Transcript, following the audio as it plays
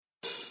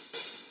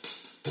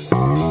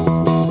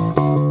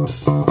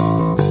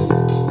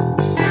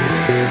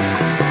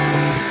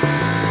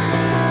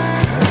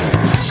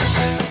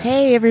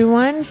Hey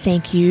everyone,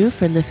 thank you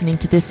for listening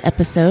to this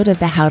episode of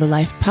the How to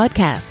Life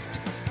podcast.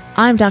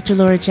 I'm Dr.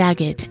 Laura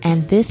Jaggett,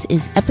 and this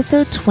is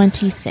episode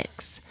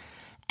 26.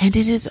 And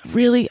it is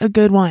really a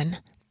good one.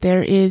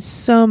 There is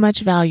so much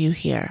value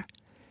here.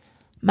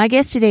 My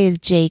guest today is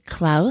Jay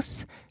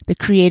Clouse, the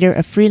creator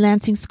of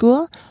Freelancing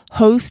School,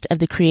 host of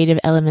the Creative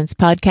Elements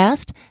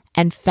podcast,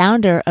 and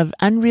founder of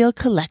Unreal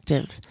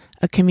Collective,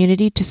 a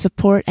community to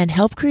support and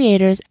help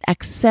creators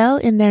excel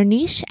in their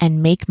niche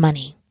and make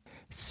money.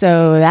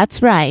 So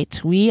that's right.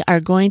 We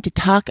are going to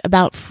talk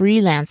about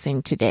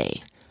freelancing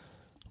today.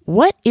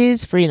 What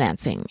is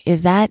freelancing?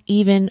 Is that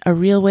even a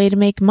real way to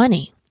make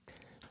money?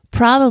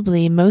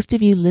 Probably most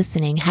of you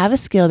listening have a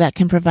skill that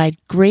can provide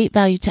great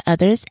value to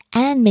others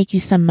and make you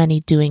some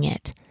money doing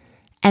it.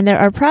 And there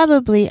are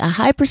probably a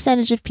high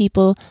percentage of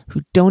people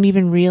who don't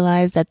even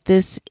realize that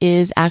this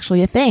is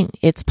actually a thing.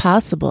 It's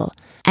possible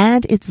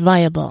and it's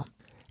viable.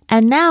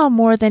 And now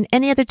more than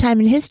any other time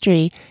in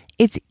history,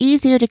 it's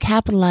easier to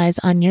capitalize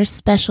on your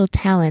special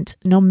talent,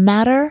 no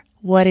matter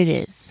what it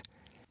is.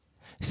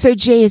 So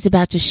Jay is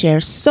about to share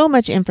so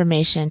much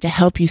information to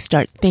help you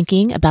start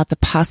thinking about the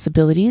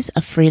possibilities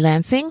of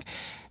freelancing,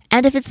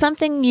 and if it's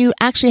something you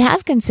actually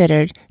have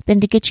considered, then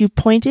to get you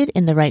pointed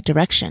in the right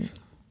direction.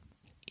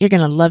 You're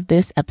going to love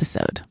this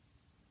episode.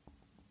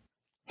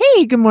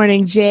 Hey, good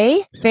morning,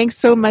 Jay. Thanks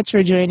so much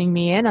for joining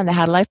me in on the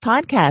How to Life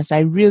podcast.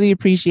 I really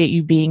appreciate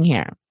you being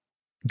here.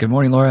 Good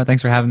morning, Laura.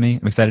 Thanks for having me.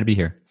 I'm excited to be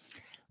here.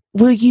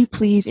 Will you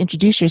please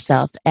introduce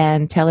yourself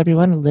and tell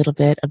everyone a little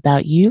bit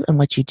about you and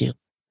what you do?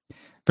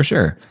 For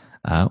sure.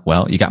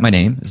 Well, you got my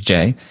name. It's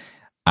Jay.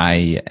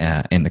 I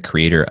am the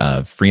creator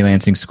of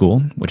Freelancing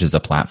School, which is a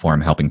platform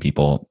helping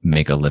people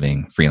make a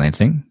living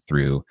freelancing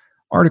through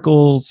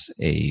articles,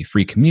 a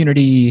free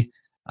community,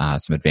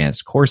 some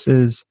advanced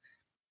courses.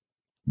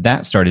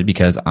 That started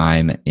because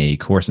I'm a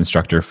course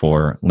instructor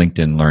for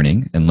LinkedIn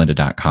Learning and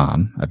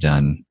lynda.com. I've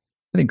done,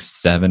 I think,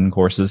 7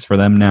 courses for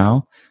them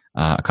now.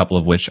 A couple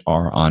of which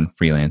are on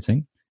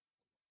freelancing.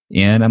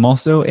 And I'm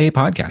also a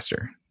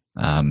podcaster.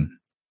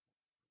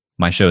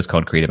 My show is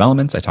called Creative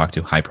Elements. I talk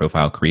to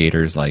high-profile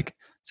creators like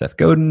Seth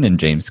Godin and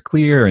James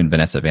Clear and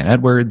Vanessa Van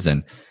Edwards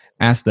and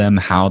ask them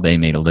how they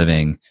made a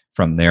living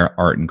from their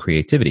art and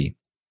creativity.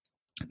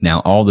 Now,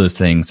 all those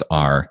things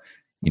are,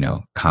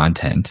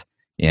 content.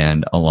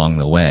 And along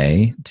the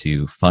way,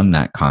 to fund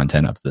that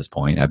content up to this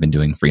point, I've been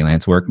doing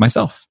freelance work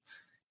myself.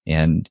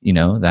 And,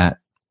 that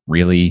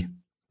really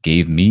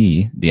gave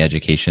me the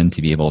education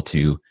to be able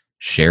to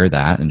share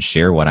that and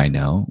share what I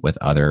know with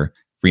other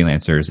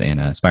freelancers and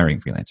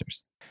aspiring freelancers.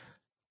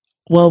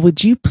 Well,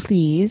 would you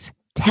please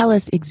tell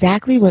us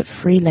exactly what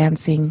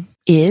freelancing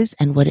is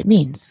and what it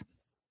means?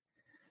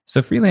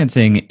 So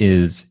freelancing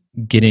is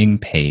getting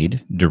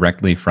paid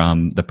directly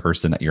from the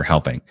person that you're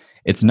helping.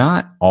 It's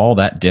not all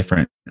that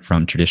different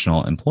from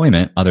traditional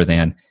employment other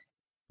than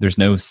there's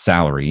no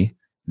salary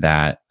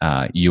that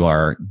you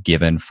are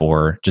given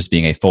for just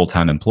being a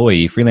full-time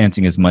employee.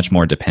 Freelancing is much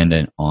more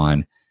dependent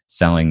on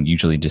selling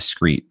usually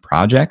discrete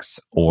projects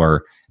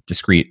or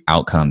discrete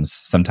outcomes.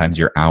 Sometimes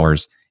your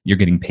hours, you're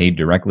getting paid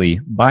directly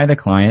by the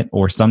client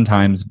or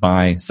sometimes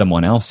by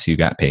someone else who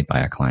got paid by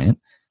a client.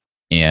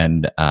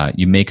 And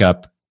you make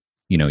up,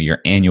 your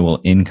annual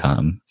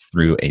income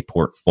through a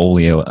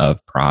portfolio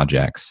of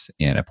projects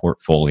and a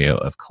portfolio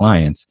of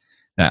clients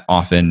that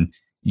often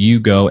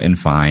you go and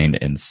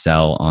find and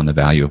sell on the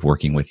value of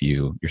working with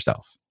you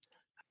yourself.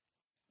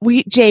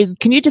 Jay,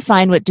 can you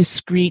define what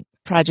discrete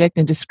project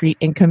and discrete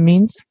income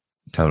means?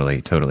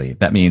 Totally.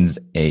 That means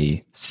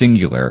a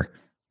singular,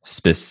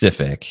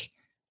 specific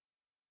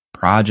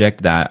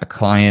project that a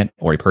client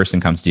or a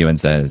person comes to you and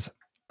says,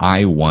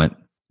 I want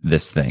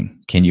this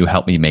thing. Can you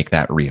help me make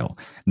that real?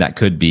 That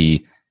could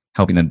be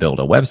helping them build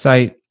a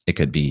website. It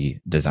could be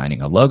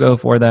designing a logo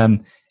for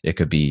them. It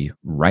could be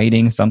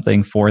writing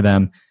something for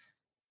them.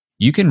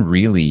 You can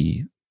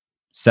really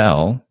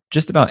sell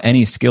just about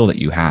any skill that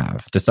you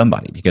have to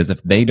somebody, because if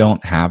they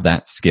don't have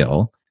that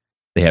skill,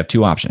 they have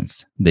 2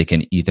 options. They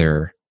can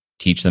either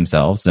teach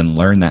themselves and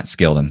learn that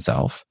skill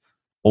themselves,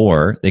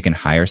 or they can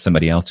hire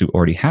somebody else who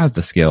already has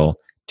the skill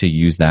to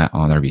use that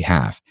on their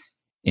behalf.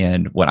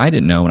 And what I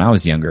didn't know when I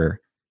was younger,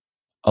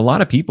 a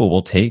lot of people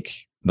will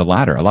take the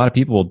latter. A lot of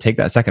people will take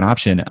that second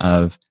option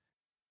of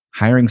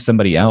hiring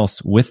somebody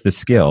else with the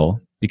skill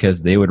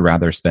because they would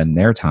rather spend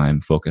their time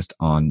focused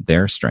on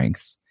their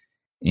strengths.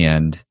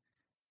 And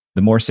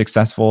the more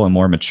successful and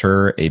more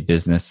mature a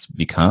business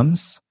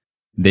becomes,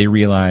 they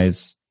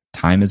realize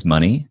time is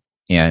money,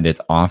 and it's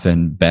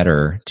often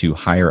better to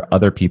hire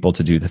other people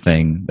to do the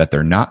thing that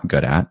they're not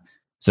good at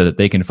so that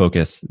they can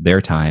focus their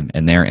time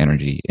and their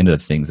energy into the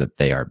things that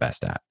they are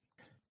best at.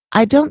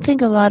 I don't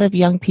think a lot of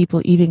young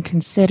people even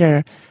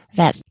consider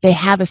that they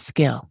have a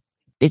skill.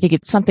 They think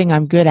it's something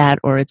I'm good at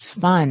or it's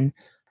fun.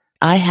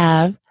 I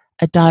have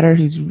a daughter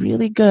who's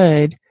really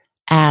good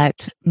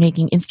at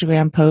making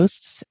Instagram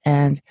posts,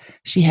 and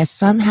she has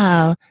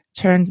somehow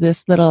turned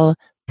this little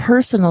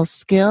personal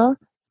skill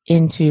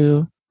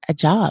into a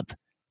job.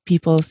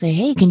 People say,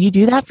 hey, can you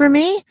do that for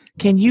me?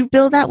 Can you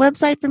build that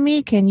website for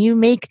me? Can you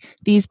make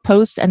these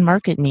posts and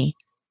market me?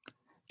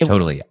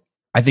 Totally.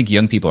 I think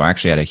young people are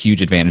actually at a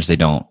huge advantage they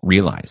don't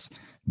realize,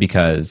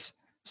 because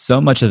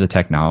so much of the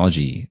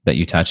technology that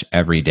you touch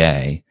every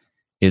day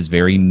is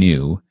very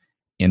new,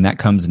 and that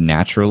comes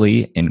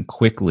naturally and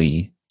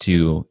quickly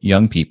to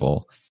young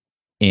people.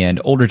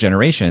 And older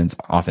generations,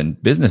 often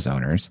business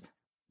owners,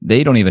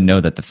 they don't even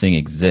know that the thing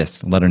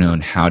exists, let alone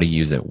how to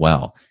use it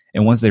well.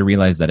 And once they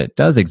realize that it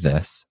does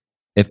exist,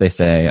 if they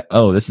say,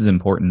 oh, this is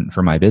important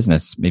for my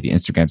business, maybe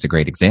Instagram's a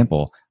great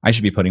example, I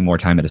should be putting more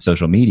time into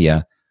social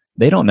media,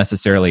 they don't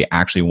necessarily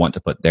actually want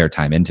to put their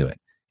time into it.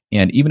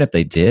 And even if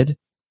they did,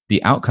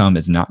 the outcome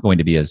is not going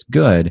to be as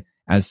good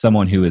as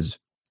someone who is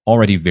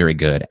already very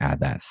good at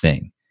that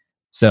thing.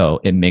 So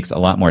it makes a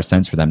lot more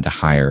sense for them to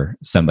hire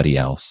somebody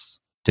else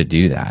to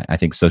do that. I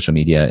think social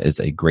media is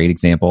a great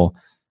example.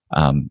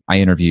 I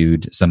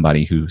interviewed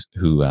somebody who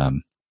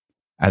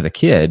as a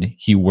kid,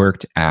 he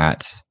worked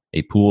at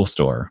a pool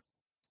store,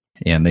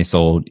 and they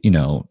sold,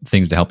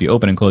 things to help you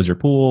open and close your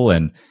pool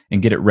and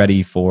get it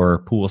ready for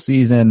pool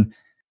season.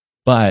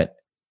 But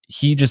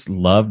he just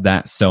loved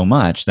that so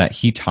much that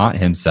he taught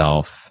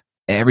himself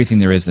everything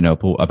there is to know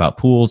about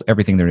pools,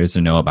 everything there is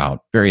to know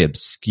about very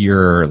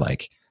obscure,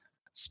 like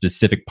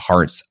specific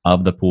parts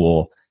of the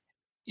pool.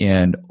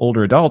 And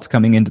older adults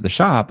coming into the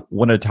shop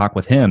wanted to talk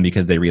with him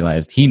because they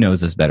realized he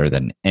knows this better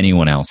than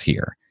anyone else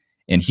here.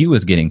 And he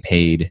was getting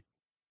paid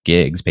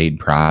gigs, paid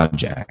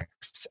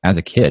projects as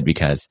a kid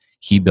because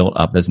he built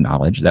up this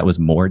knowledge that was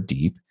more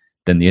deep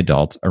than the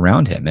adults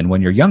around him. And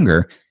when you're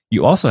younger,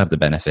 you also have the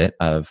benefit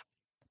of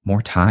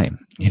more time.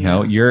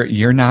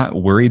 You're not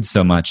worried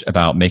so much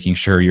about making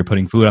sure you're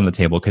putting food on the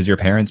table because your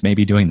parents may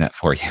be doing that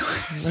for you.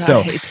 Right.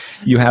 So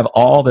you have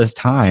all this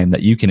time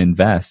that you can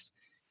invest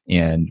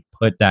and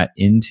put that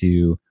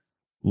into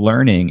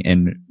learning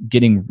and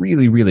getting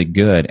really, really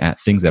good at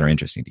things that are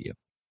interesting to you.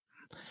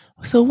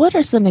 So what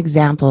are some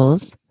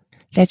examples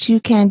that you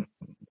can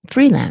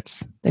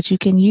freelance, that you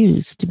can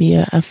use to be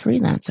a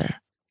freelancer?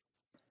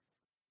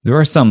 There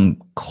are some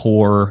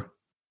core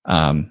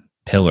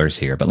pillars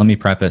here, but let me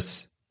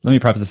preface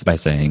this by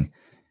saying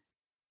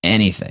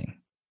anything,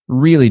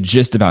 really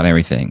just about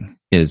everything,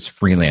 is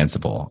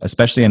freelanceable,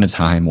 especially in a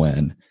time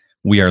when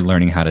we are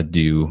learning how to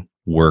do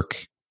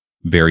work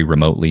very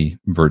remotely,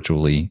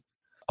 virtually,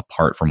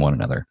 apart from one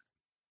another.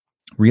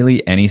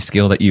 Really, any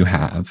skill that you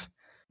have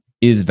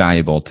is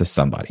valuable to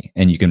somebody,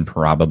 and you can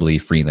probably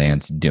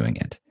freelance doing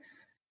it.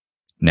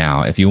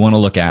 Now, if you want to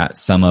look at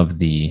some of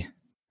the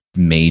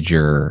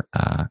major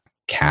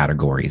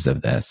categories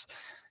of this,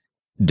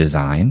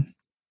 design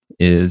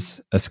is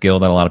a skill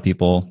that a lot of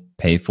people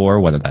pay for,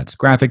 whether that's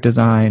graphic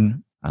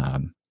design,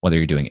 whether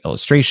you're doing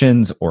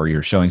illustrations or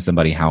you're showing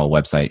somebody how a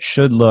website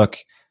should look,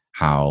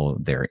 how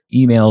their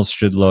emails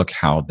should look,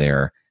 how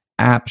their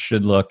app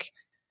should look.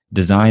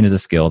 Design is a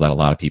skill that a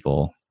lot of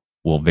people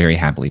will very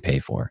happily pay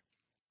for.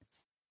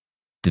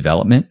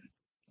 Development,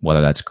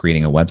 whether that's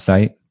creating a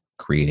website,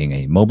 creating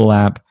a mobile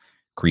app,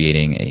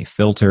 creating a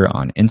filter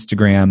on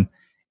Instagram,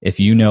 if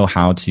you know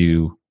how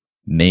to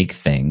make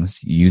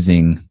things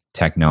using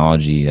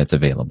technology that's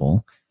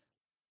available,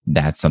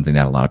 that's something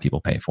that a lot of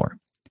people pay for.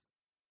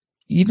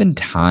 Even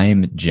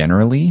time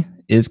generally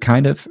is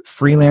kind of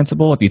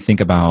freelanceable if you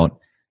think about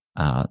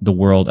the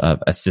world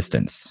of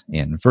assistants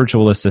and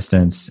virtual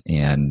assistants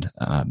and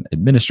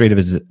administrative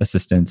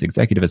assistants,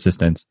 executive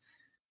assistants.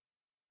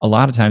 A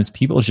lot of times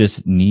people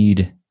just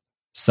need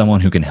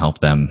someone who can help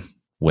them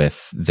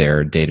with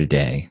their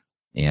day-to-day,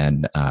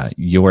 and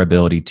your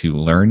ability to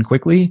learn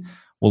quickly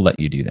will let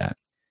you do that.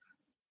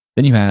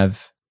 Then you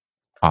have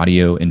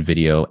audio and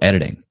video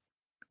editing.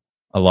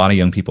 A lot of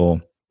young people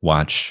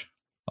watch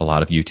a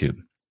lot of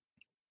YouTube.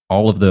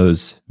 All of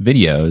those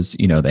videos,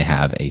 they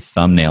have a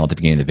thumbnail at the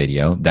beginning of the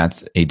video.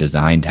 That's a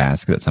design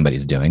task that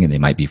somebody's doing, and they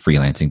might be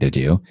freelancing to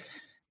do.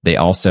 They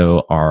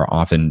also are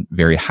often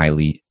very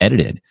highly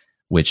edited,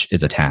 which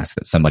is a task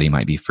that somebody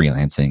might be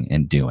freelancing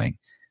and doing.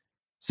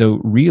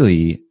 So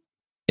really,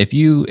 if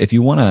you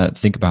want to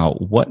think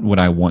about what would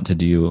I want to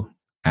do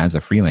as a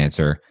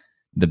freelancer,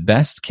 the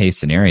best case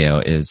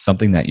scenario is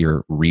something that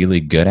you're really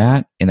good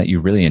at and that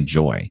you really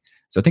enjoy.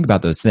 So think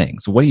about those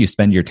things. What do you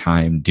spend your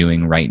time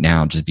doing right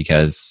now just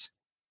because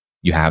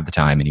you have the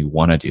time and you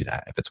want to do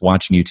that? If it's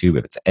watching YouTube,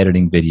 if it's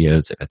editing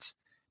videos, if it's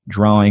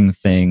drawing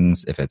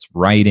things, if it's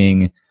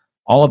writing,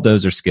 all of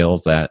those are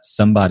skills that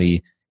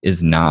somebody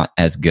is not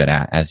as good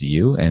at as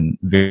you and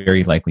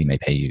very likely may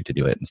pay you to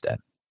do it instead.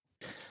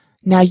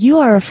 Now, you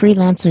are a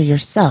freelancer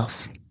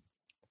yourself.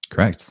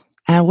 Correct.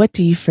 What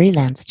do you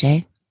freelance,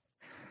 Jay?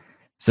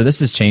 So this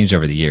has changed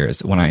over the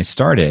years. When I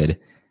started,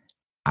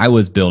 I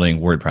was building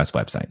WordPress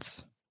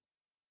websites.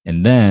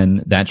 And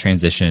then that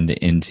transitioned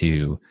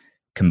into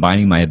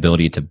combining my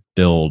ability to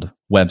build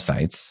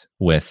websites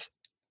with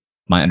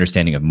my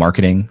understanding of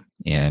marketing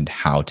and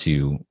how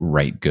to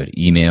write good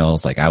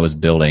emails. Like I was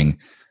building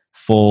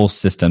full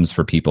systems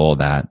for people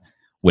that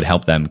would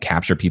help them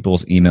capture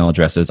people's email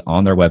addresses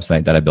on their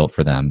website that I built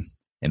for them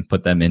and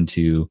put them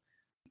into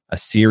a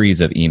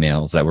series of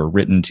emails that were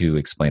written to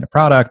explain a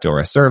product or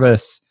a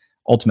service,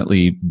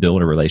 ultimately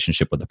build a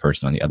relationship with the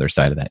person on the other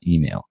side of that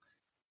email.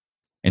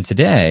 And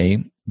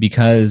today,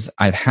 because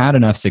I've had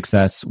enough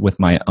success with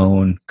my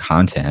own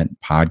content,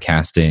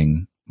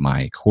 podcasting,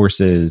 my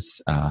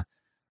courses,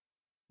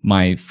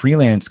 my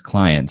freelance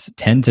clients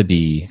tend to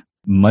be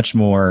much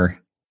more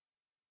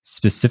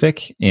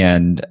specific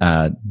and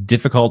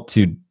difficult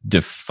to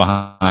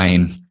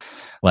define.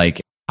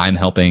 Like, I'm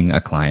helping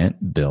a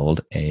client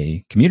build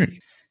a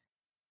community.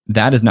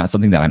 That is not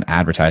something that I'm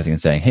advertising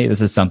and saying, hey,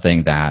 this is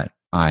something that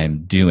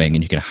I'm doing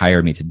and you can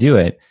hire me to do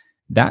it.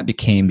 That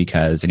became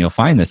because, and you'll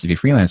find this if you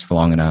freelance for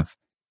long enough,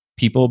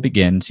 people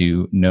begin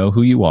to know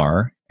who you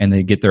are and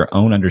they get their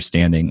own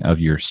understanding of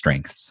your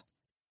strengths.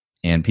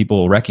 And people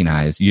will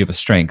recognize you have a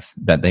strength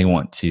that they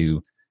want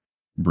to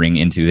bring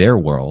into their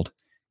world.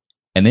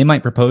 And they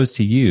might propose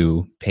to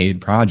you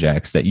paid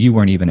projects that you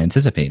weren't even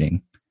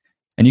anticipating.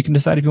 And you can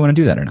decide if you want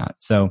to do that or not.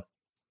 So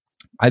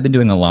I've been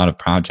doing a lot of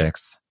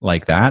projects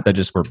like that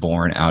just were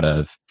born out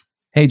of,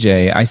 hey,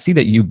 Jay, I see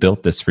that you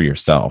built this for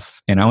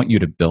yourself and I want you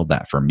to build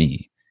that for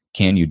me.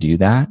 Can you do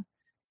that?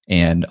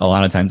 And a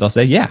lot of times I'll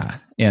say, yeah.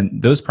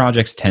 And those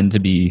projects tend to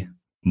be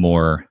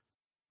more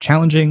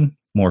challenging,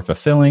 more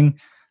fulfilling.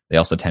 They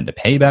also tend to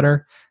pay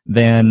better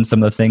than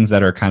some of the things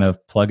that are kind of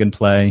plug and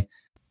play.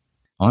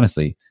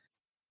 Honestly,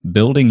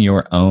 building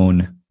your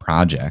own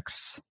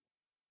projects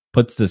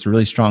puts this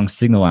really strong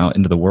signal out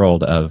into the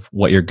world of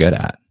what you're good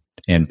at.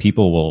 And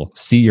people will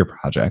see your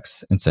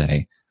projects and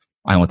say,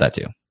 I want that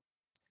too.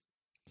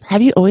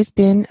 Have you always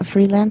been a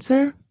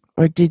freelancer,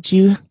 or did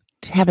you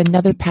have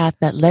another path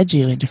that led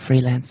you into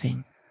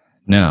freelancing?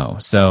 No.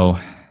 So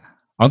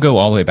I'll go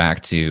all the way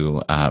back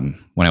to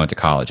when I went to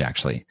college,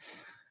 actually.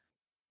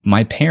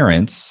 My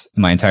parents,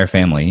 my entire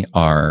family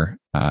are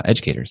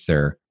educators.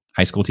 They're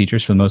high school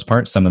teachers for the most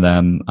part, some of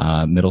them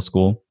middle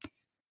school.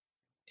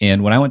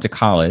 And when I went to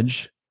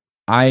college,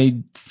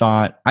 I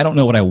thought, I don't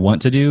know what I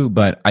want to do,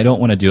 but I don't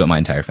want to do what my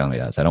entire family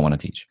does. I don't want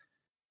to teach.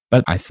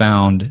 But I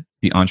found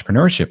the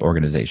entrepreneurship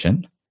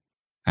organization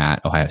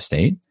at Ohio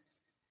State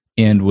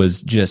and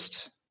was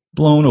just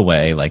blown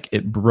away. Like,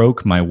 it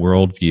broke my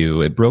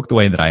worldview. It broke the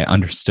way that I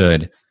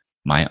understood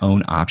my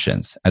own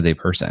options as a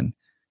person.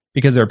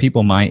 Because there are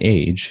people my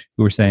age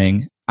who are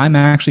saying, I'm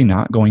actually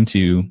not going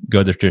to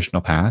go the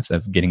traditional path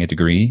of getting a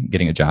degree,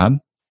 getting a job.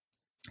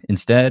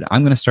 Instead,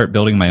 I'm going to start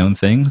building my own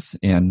things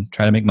and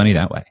try to make money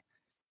that way.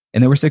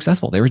 And they were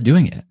successful. They were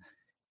doing it.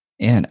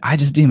 And I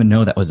just didn't even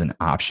know that was an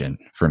option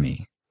for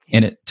me.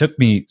 And it took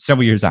me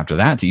several years after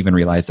that to even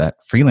realize that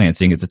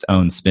freelancing is its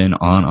own spin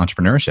on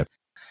entrepreneurship.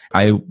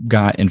 I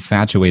got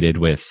infatuated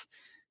with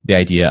the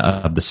idea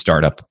of the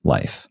startup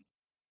life.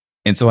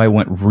 And so I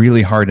went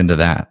really hard into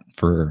that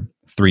for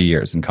 3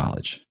 years in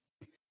college.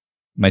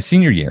 My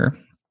senior year,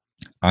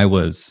 I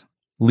was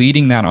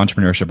leading that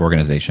entrepreneurship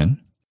organization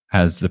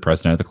as the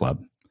president of the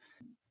club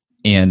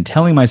and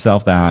telling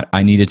myself that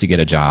I needed to get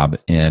a job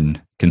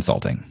in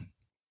consulting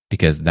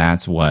because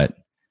that's what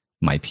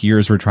my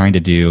peers were trying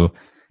to do.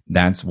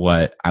 That's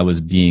what I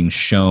was being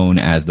shown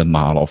as the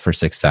model for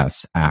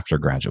success after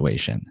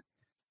graduation.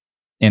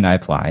 And I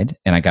applied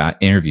and I got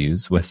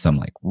interviews with some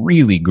like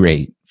really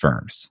great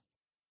firms.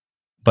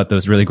 But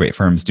those really great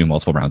firms do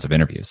multiple rounds of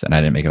interviews, and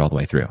I didn't make it all the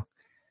way through.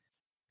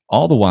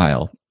 All the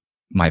while,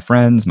 my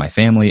friends, my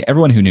family,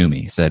 everyone who knew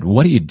me said,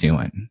 what are you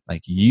doing?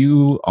 Like,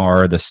 you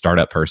are the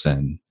startup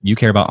person. You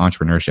care about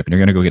entrepreneurship, and you're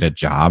going to go get a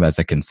job as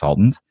a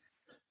consultant.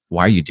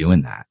 Why are you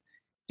doing that?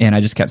 And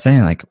I just kept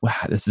saying, like,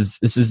 wow, this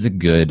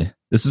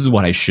is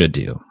what I should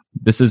do.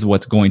 This is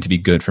what's going to be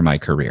good for my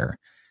career.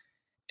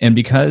 And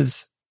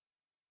because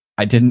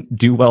I didn't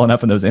do well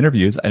enough in those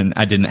interviews and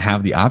I didn't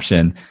have the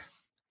option,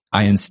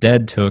 I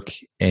instead took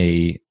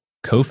a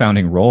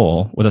co-founding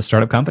role with a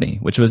startup company,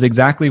 which was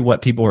exactly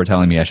what people were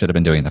telling me I should have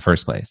been doing in the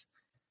first place.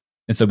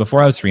 And so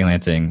before I was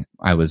freelancing,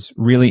 I was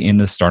really in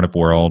the startup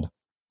world.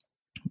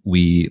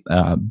 We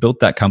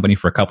built that company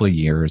for a couple of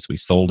years. We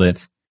sold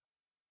it.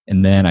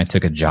 And then I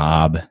took a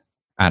job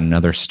at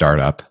another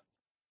startup,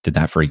 did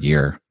that for a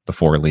year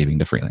before leaving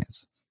to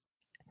freelance.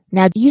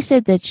 Now, you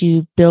said that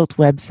you built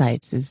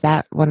websites. Is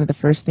that one of the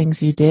first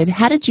things you did?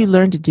 How did you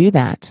learn to do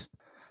that?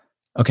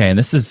 Okay, and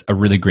this is a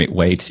really great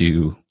way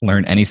to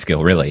learn any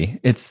skill, really.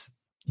 It's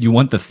you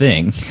want the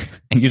thing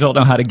and you don't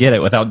know how to get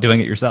it without doing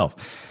it yourself.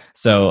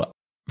 So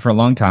for a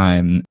long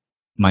time,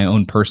 my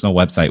own personal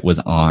website was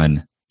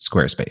on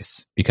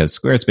Squarespace because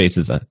Squarespace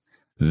is a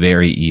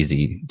very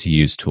easy to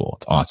use tool.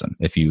 It's awesome.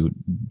 If you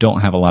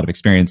don't have a lot of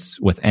experience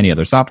with any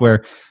other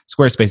software,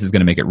 Squarespace is going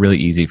to make it really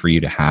easy for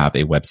you to have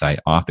a website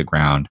off the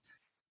ground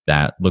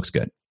that looks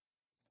good.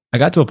 I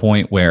got to a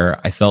point where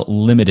I felt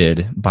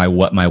limited by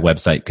what my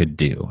website could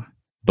do,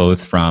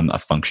 both from a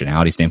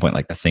functionality standpoint,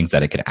 like the things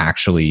that it could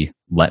actually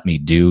let me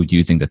do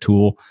using the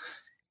tool,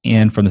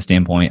 and from the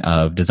standpoint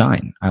of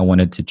design. I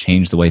wanted to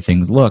change the way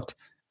things looked,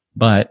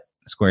 but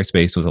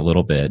Squarespace was a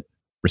little bit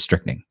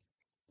restricting.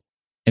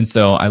 And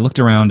so I looked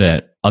around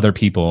at other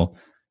people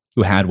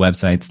who had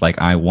websites like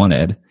I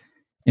wanted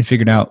and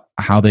figured out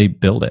how they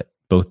build it,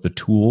 both the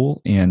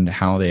tool and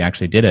how they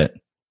actually did it.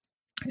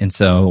 And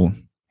so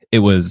it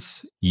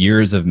was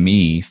years of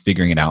me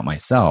figuring it out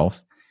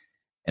myself.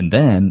 And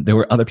then there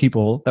were other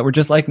people that were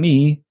just like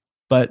me,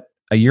 but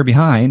a year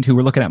behind, who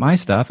were looking at my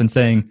stuff and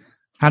saying,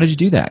 how did you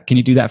do that? Can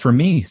you do that for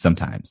me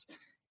sometimes?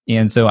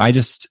 And so I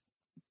just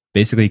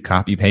basically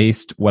copy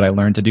paste what I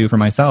learned to do for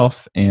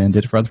myself and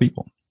did it for other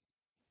people.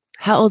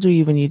 How old were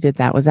you when you did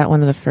that? Was that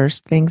one of the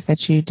first things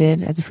that you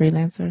did as a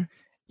freelancer?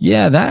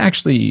 Yeah, that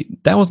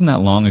wasn't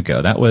that long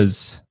ago. That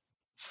was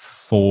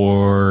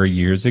 4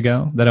 years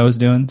ago that I was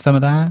doing some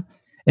of that.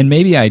 And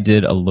maybe I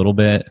did a little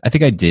bit. I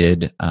think I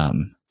did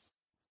some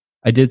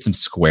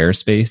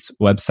Squarespace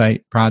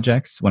website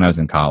projects when I was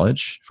in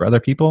college for other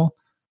people,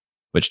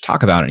 which,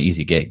 talk about an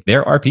easy gig.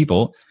 There are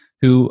people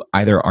who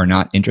either are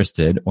not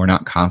interested or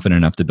not confident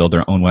enough to build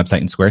their own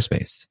website in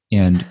Squarespace.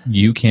 And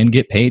you can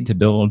get paid to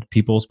build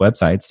people's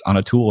websites on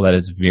a tool that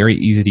is very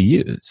easy to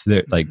use.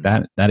 Like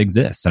that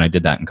exists. And I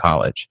did that in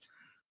college.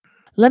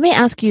 Let me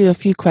ask you a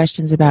few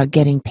questions about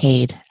getting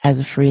paid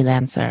as a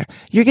freelancer.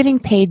 You're getting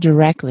paid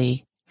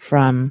directly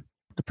from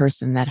the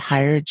person that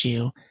hired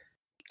you.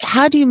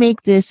 How do you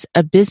make this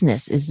a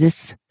business? Is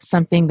this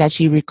something that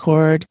you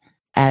record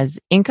as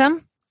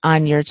income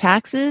on your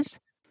taxes?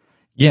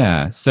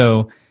 Yeah.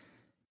 So,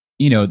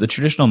 the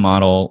traditional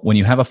model, when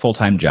you have a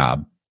full-time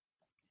job,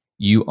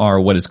 you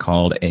are what is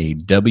called a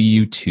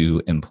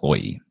W-2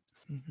 employee.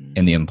 Mm-hmm.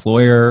 And the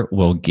employer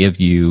will give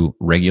you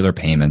regular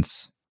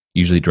payments,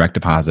 usually direct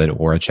deposit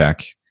or a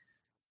check,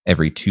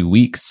 every 2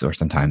 weeks, or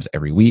sometimes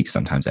every week,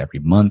 sometimes every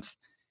month.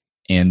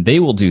 And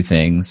they will do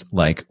things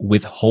like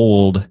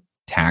withhold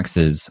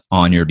taxes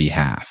on your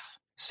behalf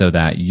so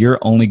that you're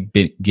only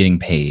getting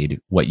paid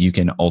what you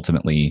can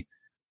ultimately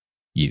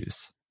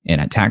use.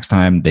 And at tax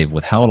time, they've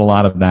withheld a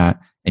lot of that,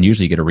 and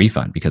usually you get a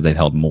refund because they've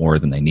held more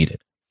than they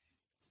needed.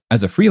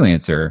 As a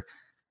freelancer,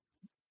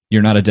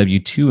 you're not a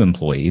W-2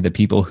 employee. The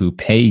people who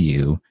pay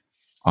you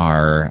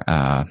are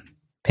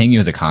paying you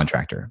as a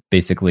contractor.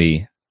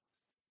 Basically,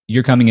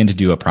 you're coming in to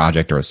do a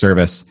project or a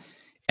service,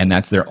 and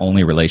that's their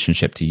only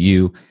relationship to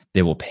you.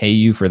 They will pay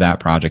you for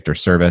that project or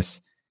service,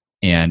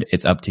 and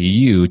it's up to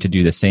you to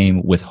do the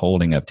same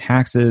withholding of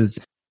taxes,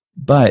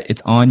 but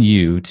it's on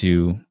you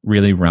to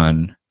really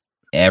run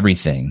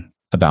everything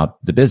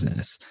about the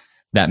business.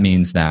 That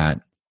means that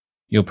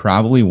you'll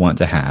probably want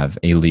to have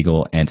a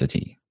legal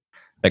entity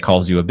that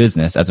calls you a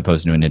business as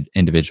opposed to an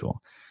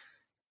individual.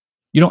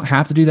 You don't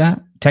have to do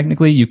that.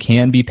 Technically, you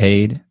can be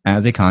paid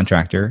as a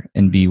contractor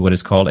and be what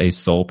is called a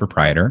sole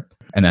proprietor,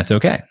 and that's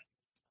okay.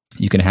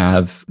 You can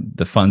have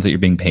the funds that you're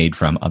being paid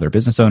from other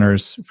business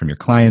owners, from your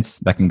clients,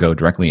 that can go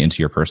directly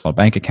into your personal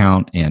bank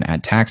account, and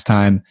at tax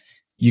time,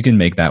 you can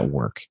make that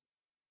work.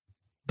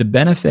 The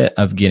benefit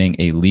of getting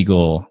a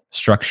legal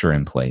structure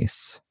in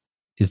place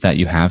is that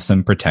you have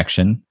some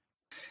protection.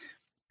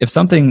 If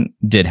something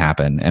did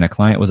happen and a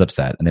client was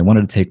upset and they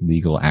wanted to take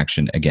legal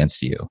action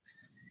against you,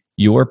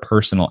 your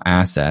personal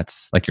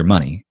assets, like your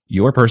money,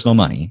 your personal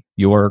money,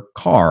 your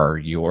car,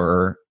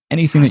 your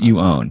anything that you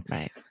own,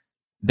 right,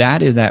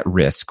 that is at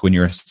risk when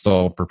you're a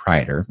sole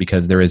proprietor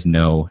because there is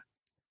no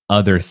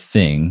other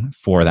thing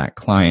for that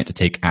client to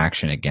take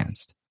action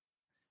against.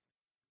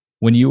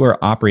 When you are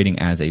operating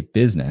as a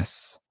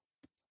business,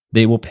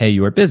 they will pay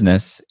your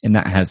business, and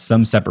that has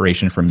some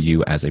separation from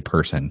you as a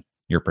person.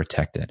 You're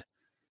protected.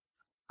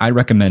 I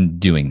recommend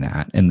doing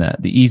that. And the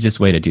easiest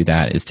way to do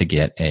that is to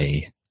get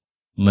a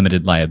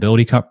limited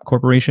liability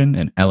corporation,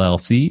 an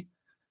LLC.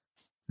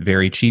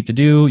 Very cheap to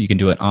do. You can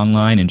do it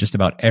online in just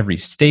about every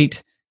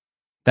state.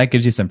 That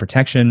gives you some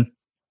protection.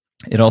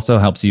 It also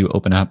helps you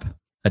open up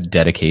a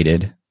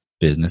dedicated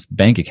business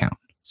bank account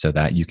so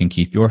that you can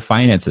keep your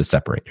finances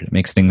separated. It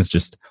makes things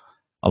just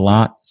a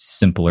lot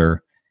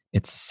simpler.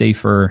 It's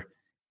safer,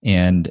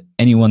 and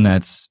anyone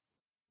that's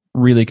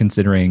really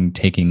considering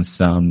taking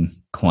some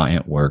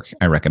client work,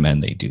 I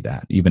recommend they do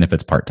that, even if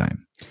it's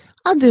part-time.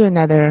 I'll do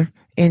another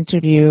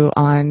interview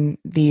on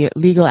the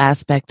legal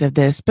aspect of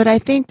this, but I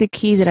think the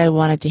key that I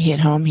wanted to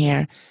hit home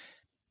here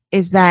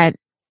is that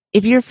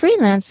if you're a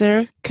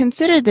freelancer,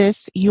 consider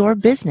this your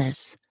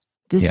business.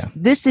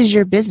 This is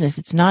your business.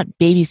 It's not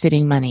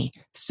babysitting money.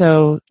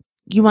 So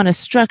you want to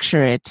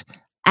structure it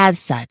as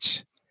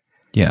such.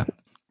 Yeah.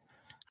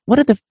 What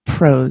are the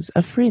pros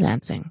of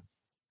freelancing?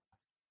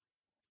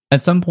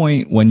 At some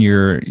point when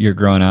you're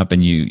growing up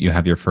and you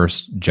have your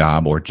first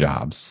job or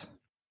jobs,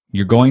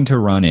 you're going to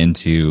run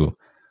into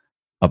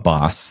a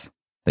boss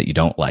that you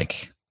don't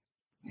like.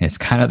 It's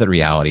kind of the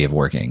reality of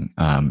working.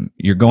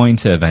 You're going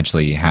to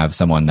eventually have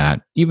someone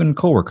that, even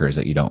coworkers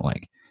that you don't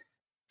like.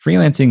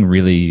 Freelancing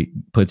really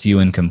puts you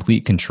in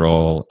complete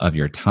control of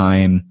your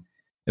time.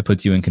 It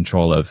puts you in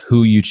control of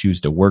who you choose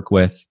to work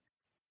with,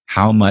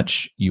 how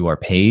much you are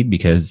paid,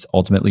 because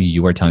ultimately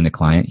you are telling the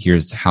client,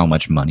 here's how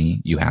much money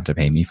you have to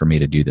pay me for me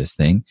to do this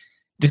thing.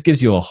 It just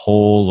gives you a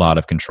whole lot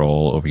of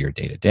control over your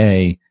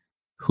day-to-day,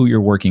 who you're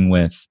working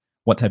with,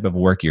 what type of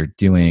work you're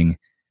doing.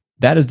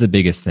 That is the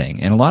biggest thing.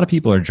 And a lot of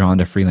people are drawn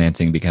to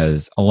freelancing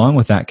because along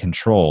with that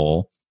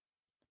control,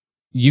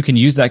 you can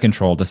use that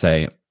control to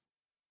say,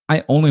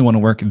 I only want to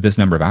work this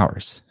number of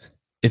hours.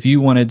 If you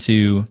wanted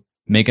to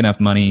make enough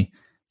money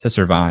to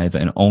survive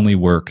and only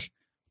work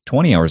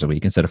 20 hours a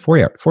week instead of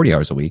 40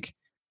 hours a week,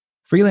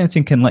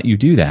 freelancing can let you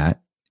do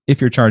that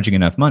if you're charging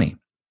enough money.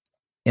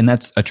 And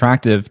that's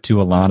attractive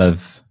to a lot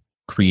of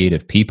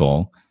creative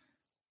people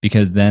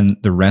because then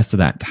the rest of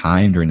that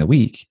time during the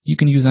week you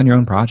can use on your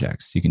own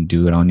projects. You can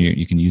do it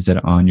you can use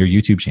it on your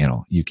YouTube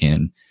channel. You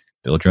can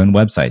build your own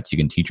websites. You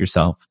can teach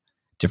yourself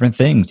different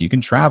things. You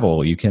can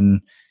travel. You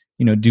can,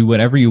 do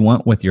whatever you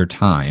want with your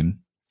time.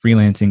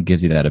 Freelancing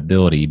gives you that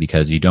ability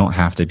because you don't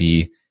have to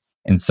be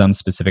in some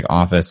specific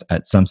office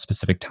at some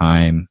specific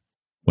time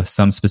with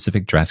some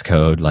specific dress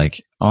code.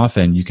 Like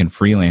often you can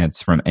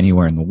freelance from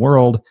anywhere in the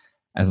world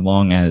as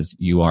long as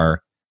you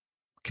are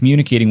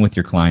communicating with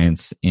your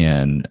clients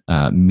and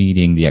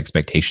meeting the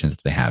expectations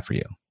that they have for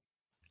you.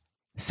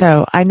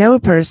 So I know a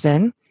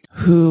person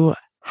who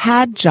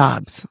had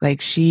jobs, like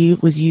she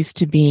was used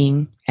to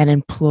being an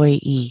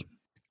employee.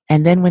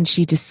 And then when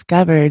she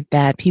discovered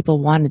that people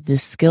wanted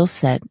this skill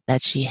set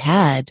that she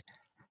had,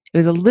 it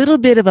was a little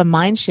bit of a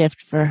mind shift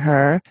for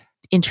her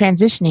in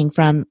transitioning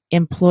from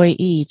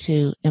employee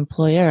to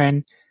employer.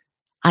 And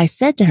I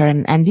said to her,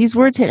 and these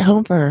words hit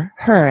home for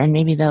her, and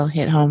maybe they'll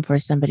hit home for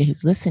somebody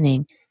who's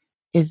listening,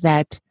 is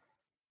that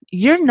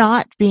you're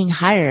not being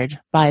hired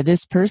by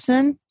this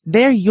person.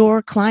 They're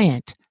your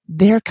client.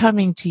 They're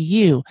coming to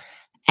you.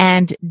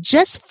 And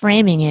just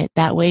framing it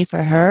that way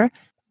for her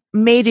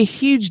made a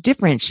huge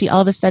difference. She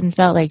all of a sudden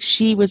felt like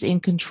she was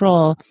in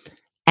control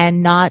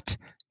and not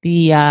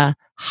the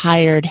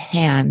hired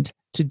hand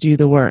to do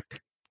the work.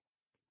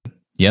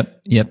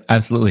 Yep,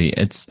 absolutely.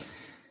 It's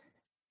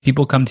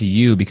people come to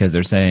you because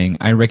they're saying,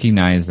 I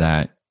recognize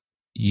that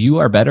you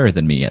are better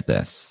than me at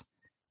this.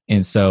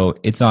 And so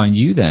it's on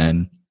you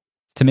then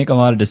to make a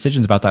lot of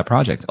decisions about that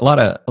project. A lot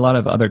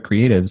of other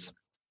creatives,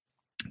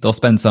 they'll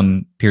spend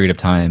some period of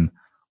time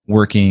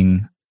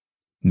working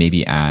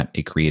maybe at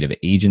a creative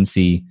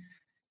agency.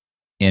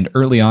 And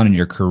early on in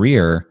your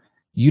career,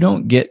 you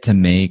don't get to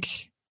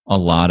make a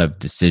lot of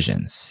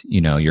decisions.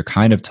 You're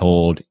kind of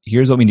told,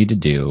 here's what we need to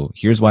do.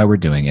 Here's why we're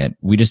doing it.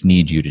 We just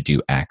need you to do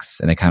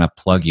X. And they kind of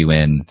plug you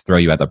in, throw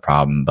you at the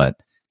problem, but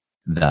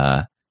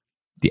the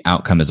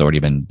outcome has already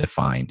been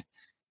defined.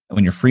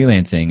 When you're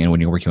freelancing and when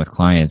you're working with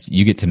clients,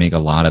 you get to make a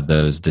lot of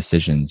those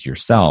decisions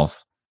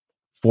yourself,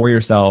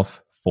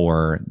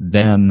 for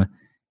them.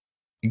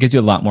 It gives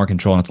you a lot more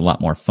control and it's a lot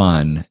more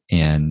fun.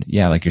 And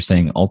yeah, like you're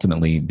saying,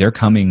 ultimately they're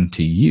coming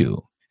to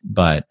you,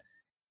 but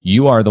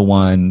you are the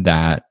one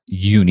that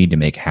you need to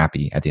make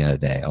happy at the end of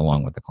the day,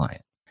 along with the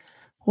client.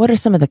 What are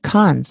some of the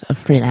cons of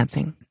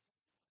freelancing?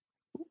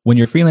 When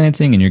you're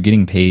freelancing and you're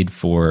getting paid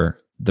for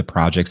the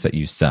projects that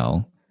you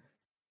sell,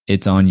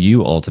 it's on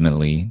you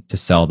ultimately to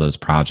sell those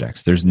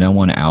projects. There's no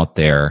one out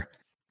there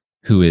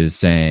who is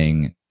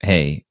saying,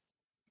 hey,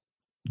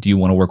 do you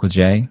want to work with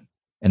Jay?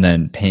 And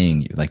then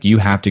paying you. Like you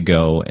have to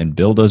go and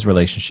build those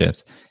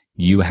relationships.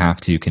 You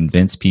have to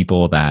convince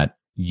people that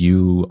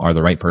you are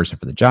the right person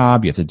for the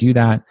job. You have to do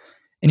that.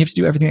 And you have to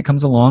do everything that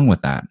comes along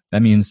with that.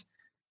 That means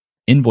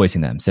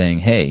invoicing them, saying,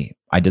 hey,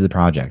 I did the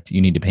project.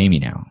 You need to pay me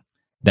now.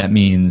 That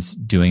means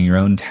doing your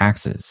own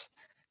taxes.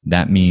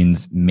 That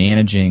means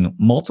managing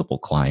multiple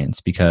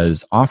clients,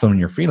 because often when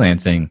you're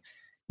freelancing,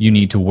 you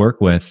need to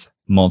work with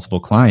multiple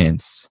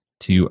clients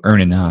to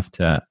earn enough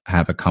to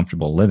have a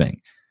comfortable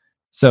living.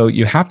 So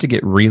you have to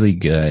get really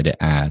good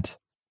at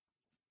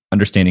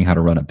understanding how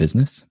to run a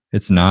business.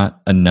 It's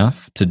not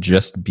enough to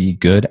just be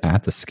good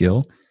at the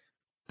skill.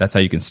 That's how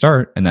you can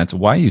start, and that's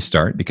why you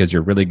start, because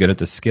you're really good at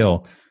the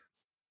skill.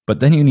 But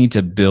then you need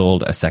to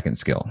build a second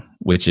skill,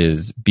 which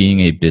is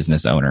being a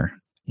business owner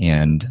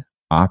and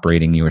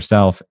operating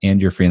yourself and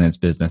your freelance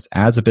business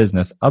as a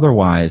business.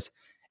 Otherwise,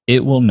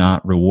 it will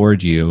not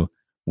reward you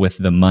with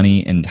the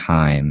money and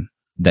time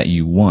that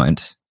you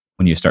want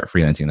when you start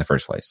freelancing in the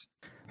first place.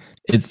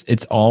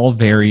 It's all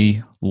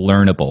very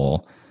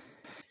learnable.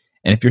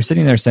 And if you're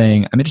sitting there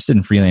saying, I'm interested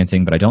in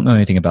freelancing, but I don't know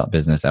anything about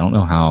business, I don't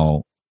know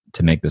how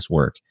to make this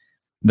work,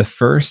 the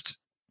first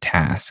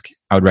task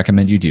I would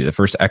recommend you do, the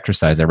first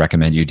exercise I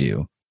recommend you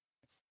do,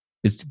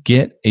 is to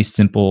get a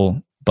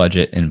simple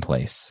budget in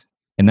place.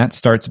 And that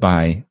starts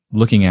by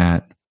looking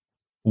at,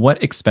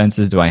 what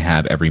expenses do I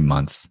have every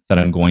month that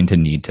I'm going to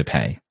need to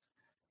pay?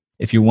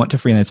 If you want to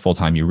freelance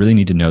full-time, you really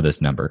need to know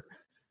this number,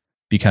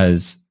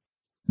 because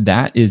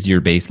that is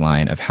your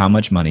baseline of how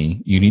much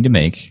money you need to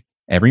make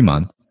every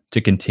month to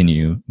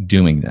continue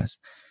doing this.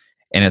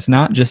 And it's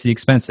not just the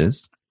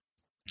expenses,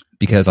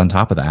 because on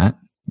top of that,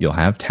 you'll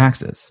have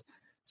taxes.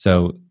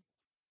 So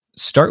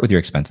start with your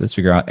expenses,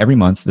 figure out every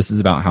month, this is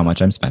about how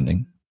much I'm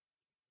spending.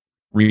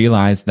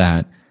 Realize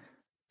that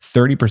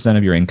 30%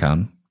 of your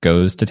income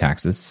goes to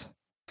taxes.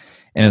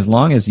 And as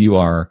long as you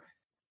are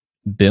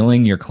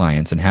billing your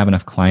clients and have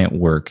enough client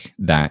work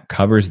that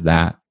covers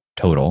that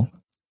total,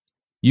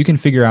 you can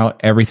figure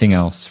out everything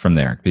else from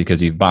there,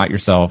 because you've bought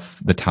yourself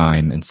the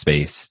time and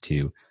space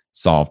to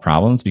solve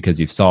problems, because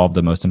you've solved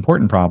the most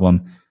important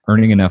problem,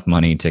 earning enough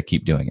money to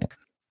keep doing it.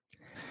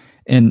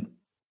 And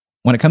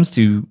when it comes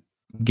to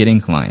getting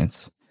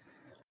clients,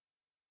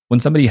 when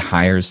somebody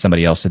hires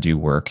somebody else to do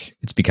work,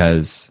 it's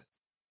because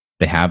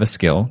they have a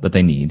skill that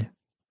they need.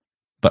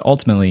 But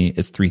ultimately,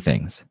 it's three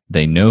things.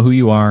 They know who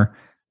you are,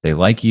 they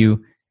like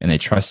you, and they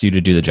trust you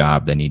to do the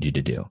job they need you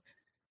to do.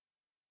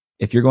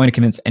 If you're going to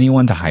convince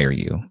anyone to hire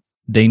you,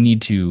 they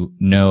need to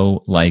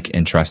know, like,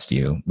 and trust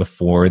you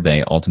before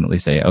they ultimately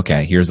say,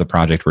 okay, here's a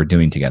project we're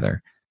doing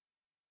together.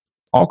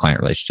 All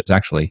client relationships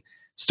actually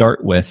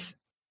start with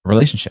a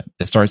relationship.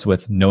 It starts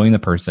with knowing the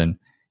person,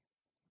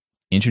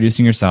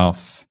 introducing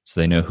yourself so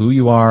they know who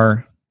you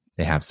are,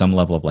 they have some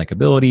level of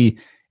likability,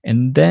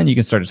 and then you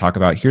can start to talk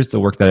about, here's the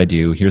work that I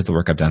do, here's the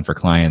work I've done for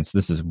clients,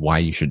 this is why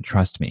you should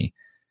trust me.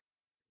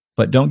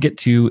 But don't get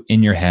too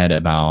in your head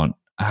about,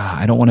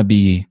 I don't want to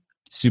be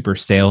super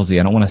salesy.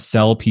 I don't want to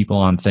sell people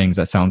on things.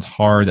 That sounds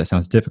hard. That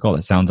sounds difficult.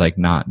 That sounds like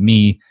not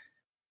me.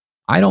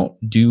 I don't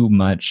do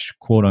much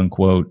quote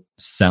unquote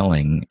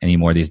selling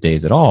anymore these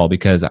days at all,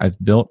 because I've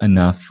built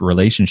enough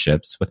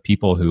relationships with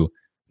people who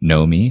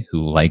know me,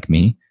 who like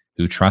me,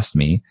 who trust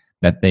me,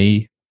 that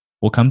they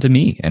will come to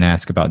me and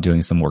ask about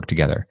doing some work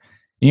together.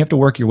 And you have to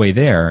work your way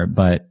there,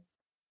 but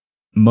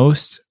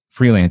most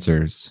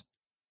freelancers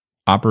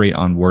operate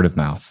on word of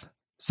mouth.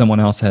 Someone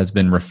else has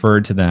been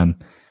referred to them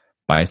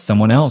by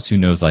someone else who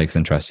knows, likes,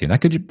 and trusts you. That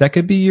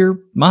could be your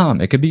mom.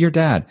 It could be your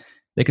dad.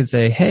 They could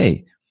say,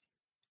 hey,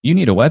 you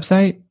need a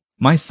website?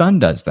 My son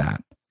does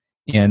that.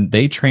 And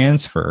they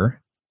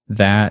transfer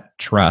that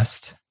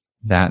trust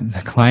that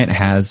the client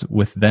has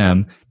with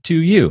them to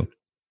you.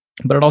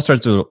 But it all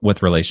starts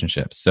with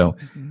relationships. So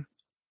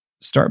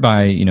start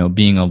by,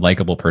 being a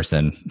likable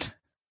person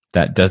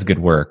that does good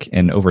work,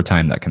 and over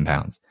time that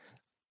compounds.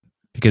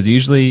 Because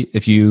usually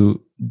if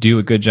you do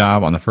a good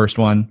job on the first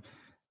one,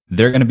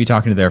 they're going to be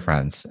talking to their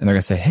friends and they're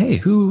going to say, hey,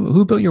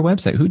 who built your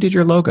website? Who did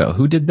your logo?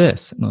 Who did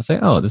this? And they'll say,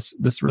 oh,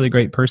 this really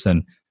great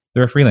person.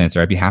 They're a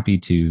freelancer. I'd be happy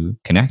to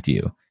connect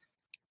you.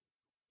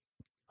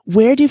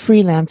 Where do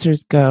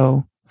freelancers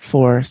go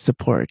for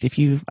support? If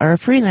you are a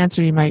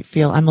freelancer, you might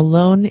feel, I'm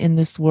alone in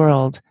this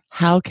world.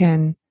 How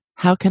can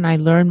I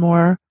learn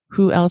more?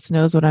 Who else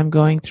knows what I'm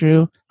going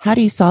through? How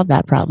do you solve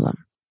that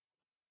problem?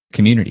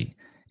 Community.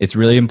 It's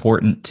really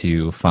important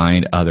to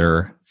find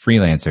other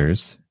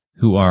freelancers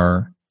who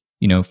are,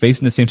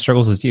 facing the same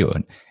struggles as you.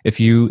 And if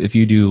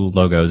you do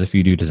logos, if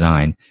you do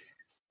design,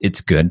 it's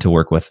good to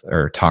work with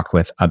or talk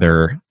with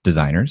other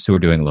designers who are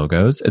doing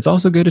logos. It's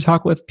also good to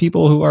talk with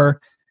people who are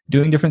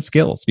doing different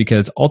skills,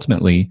 because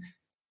ultimately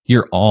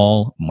you're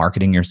all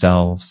marketing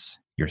yourselves,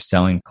 you're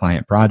selling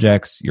client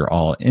projects, you're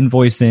all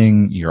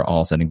invoicing, you're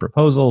all sending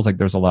proposals. Like,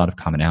 there's a lot of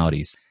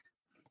commonalities.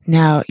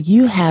 Now,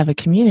 you have a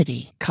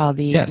community called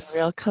the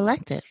Unreal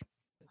Collective.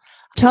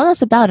 Tell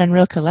us about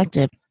Unreal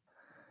Collective.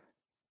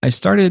 I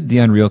started the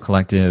Unreal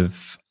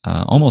Collective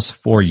almost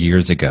 4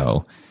 years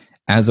ago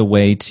as a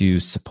way to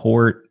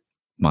support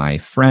my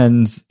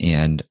friends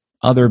and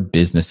other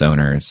business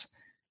owners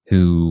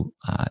who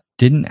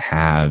didn't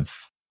have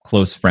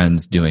close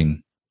friends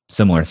doing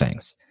similar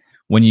things.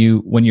 When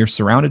you're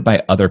surrounded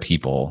by other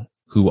people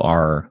who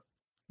are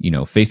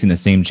facing the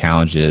same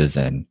challenges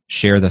and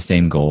share the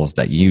same goals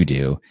that you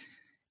do,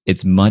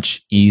 it's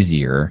much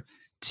easier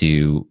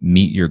to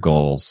meet your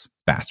goals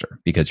faster,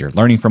 because you're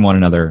learning from one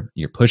another,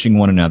 you're pushing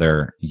one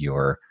another,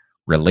 you're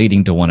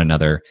relating to one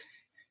another.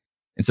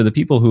 And so the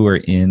people who are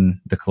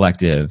in the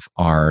collective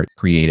are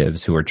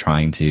creatives who are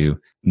trying to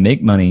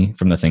make money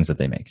from the things that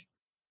they make.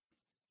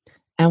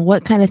 And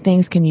what kind of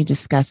things can you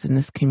discuss in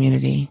this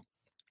community?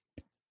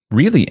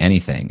 Really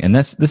anything. And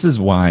this is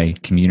why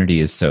community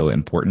is so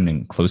important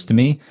and close to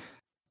me.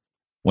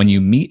 When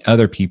you meet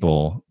other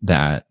people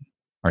that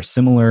are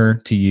similar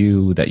to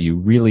you, that you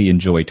really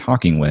enjoy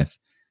talking with,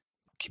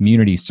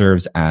 community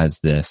serves as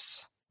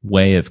this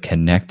way of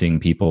connecting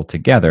people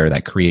together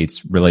that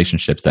creates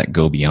relationships that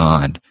go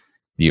beyond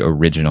the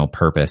original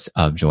purpose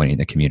of joining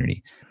the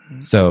community.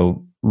 Mm-hmm.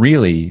 So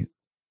really,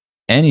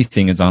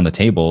 anything is on the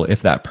table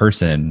if that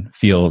person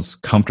feels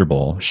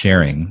comfortable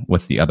sharing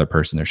with the other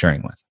person they're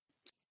sharing with.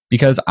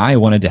 Because I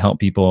wanted to help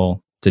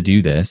people to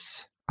do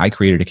this, I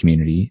created a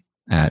community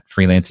at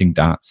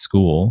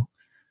freelancing.school.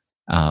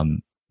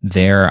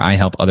 There, I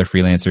help other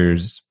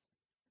freelancers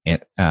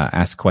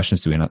ask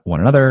questions to one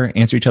another,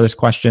 answer each other's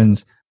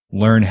questions,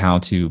 learn how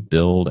to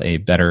build a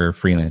better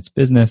freelance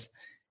business.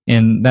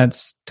 And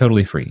that's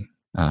totally free.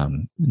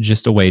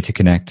 Just a way to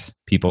connect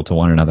people to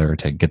one another,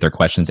 to get their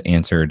questions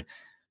answered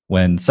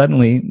when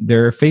suddenly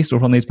they're faced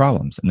with one of these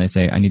problems and they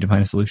say, I need to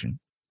find a solution.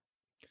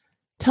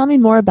 Tell me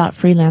more about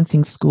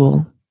Freelancing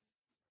School.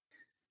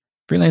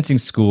 Freelancing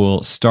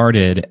School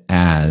started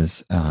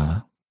as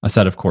a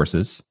set of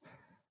courses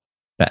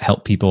that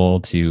help people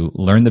to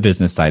learn the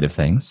business side of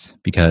things,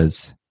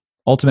 because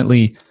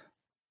ultimately,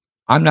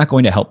 I'm not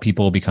going to help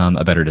people become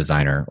a better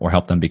designer or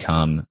help them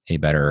become a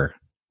better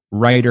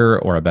writer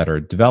or a better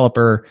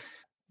developer.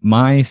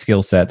 My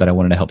skill set that I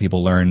wanted to help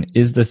people learn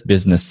is this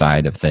business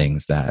side of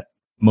things that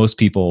most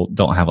people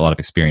don't have a lot of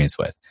experience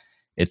with.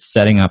 It's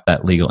setting up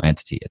that legal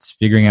entity. It's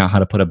figuring out how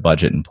to put a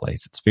budget in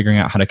place. It's figuring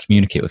out how to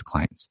communicate with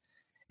clients.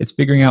 It's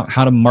figuring out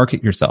how to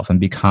market yourself and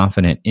be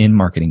confident in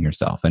marketing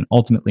yourself, and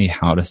ultimately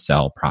how to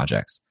sell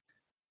projects.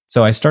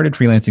 So I started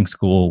Freelancing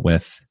School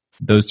with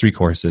those 3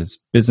 courses: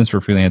 business for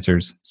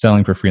freelancers,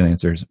 selling for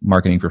freelancers,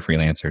 marketing for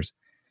freelancers.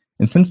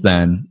 And since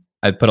then,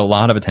 I've put a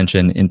lot of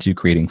attention into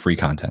creating free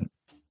content.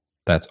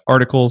 That's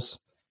articles,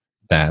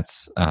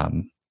 that's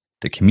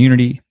the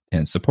community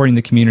and supporting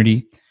the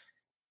community.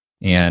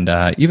 And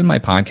even my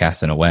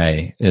podcast, in a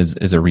way,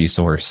 is a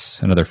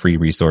resource, another free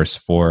resource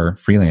for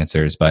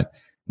freelancers. But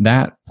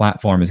that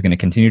platform is going to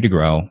continue to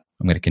grow.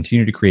 I'm going to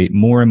continue to create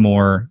more and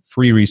more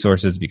free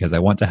resources because I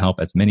want to help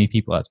as many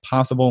people as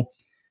possible.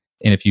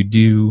 And if you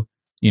do,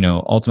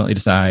 ultimately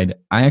decide,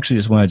 I actually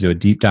just want to do a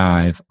deep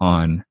dive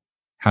on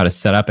how to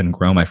set up and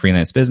grow my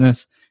freelance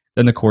business,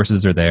 then the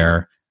courses are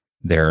there.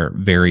 They're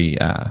very,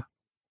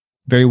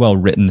 very well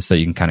written, so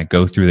you can kind of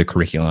go through the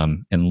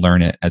curriculum and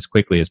learn it as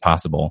quickly as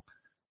possible.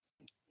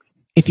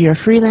 If you're a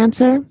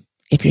freelancer,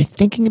 if you're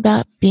thinking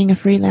about being a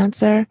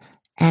freelancer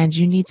and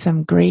you need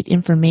some great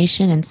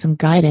information and some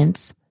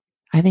guidance,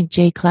 I think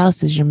Jay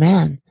Clouse is your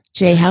man.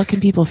 Jay, how can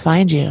people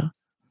find you?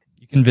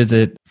 You can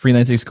visit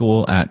Freelancing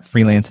School at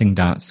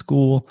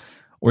freelancing.school,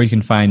 or you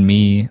can find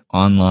me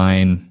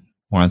online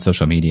or on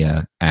social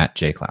media at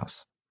Jay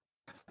Clouse.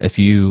 If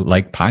you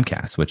like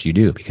podcasts, which you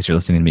do because you're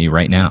listening to me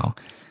right now,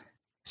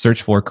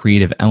 search for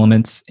Creative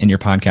Elements in your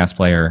podcast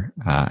player.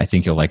 I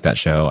think you'll like that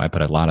show. I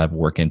put a lot of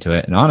work into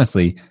it. And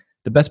honestly,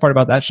 the best part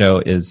about that show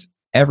is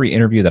every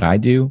interview that I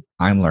do,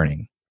 I'm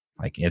learning.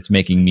 Like, it's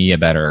making me a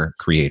better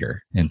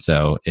creator. And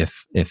so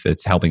if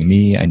it's helping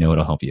me, I know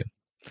it'll help you.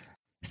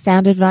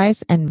 Sound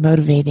advice and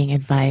motivating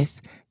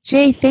advice.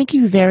 Jay, thank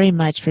you very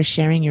much for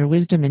sharing your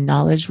wisdom and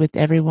knowledge with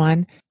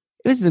everyone.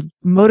 It was a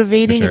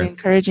motivating and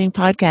encouraging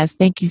podcast.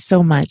 Thank you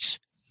so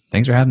much.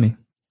 Thanks for having me.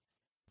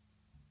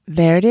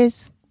 There it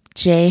is.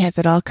 Jay has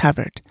it all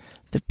covered.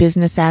 The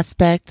business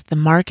aspect, the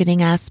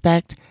marketing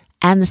aspect,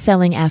 and the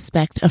selling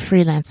aspect of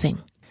freelancing.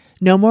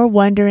 No more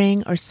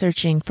wondering or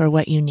searching for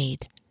what you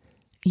need.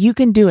 You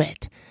can do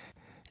it.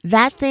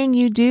 That thing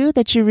you do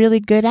that you're really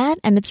good at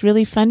and it's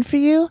really fun for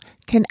you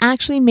can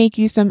actually make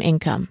you some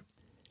income.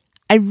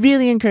 I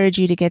really encourage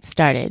you to get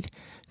started.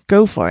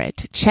 Go for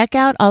it. Check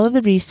out all of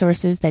the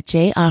resources that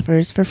Jay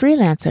offers for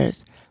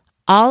freelancers.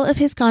 All of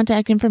his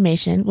contact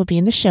information will be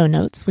in the show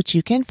notes, which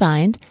you can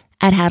find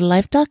at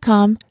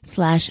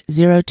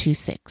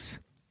howtolife.com/026.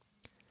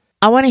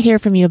 I want to hear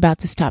from you about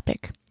this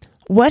topic.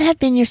 What have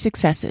been your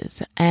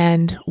successes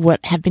and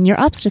what have been your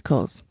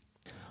obstacles?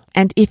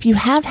 And if you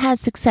have had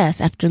success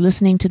after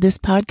listening to this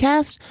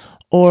podcast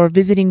or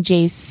visiting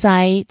Jay's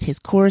site, his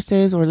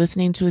courses, or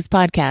listening to his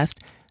podcast,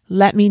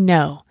 let me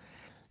know.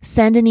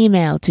 Send an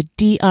email to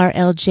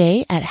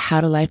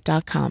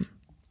drlj@howtolife.com.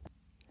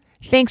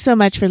 Thanks so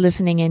much for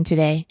listening in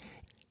today.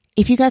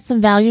 If you got some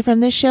value from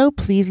this show,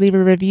 please leave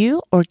a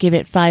review or give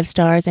it 5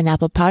 stars in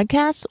Apple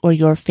Podcasts or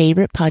your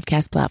favorite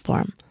podcast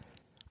platform.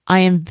 I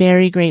am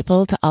very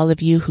grateful to all of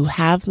you who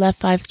have left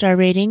 5-star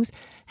ratings,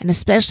 and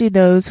especially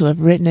those who have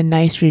written a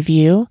nice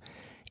review.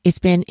 It's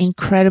been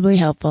incredibly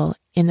helpful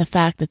in the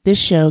fact that this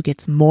show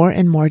gets more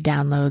and more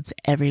downloads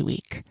every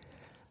week.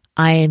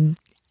 I am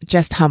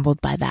just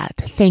humbled by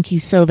that. Thank you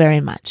so very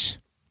much.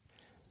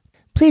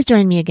 Please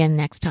join me again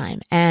next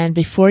time. And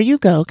before you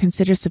go,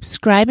 consider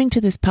subscribing to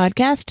this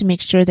podcast to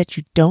make sure that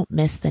you don't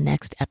miss the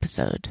next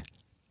episode.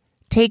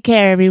 Take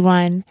care,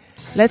 everyone.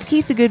 Let's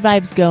keep the good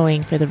vibes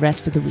going for the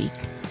rest of the week.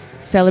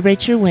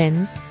 Celebrate your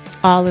wins,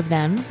 all of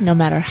them, no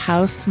matter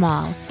how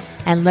small,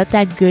 and let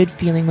that good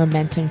feeling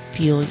momentum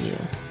fuel you.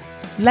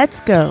 Let's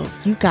go.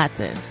 You got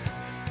this.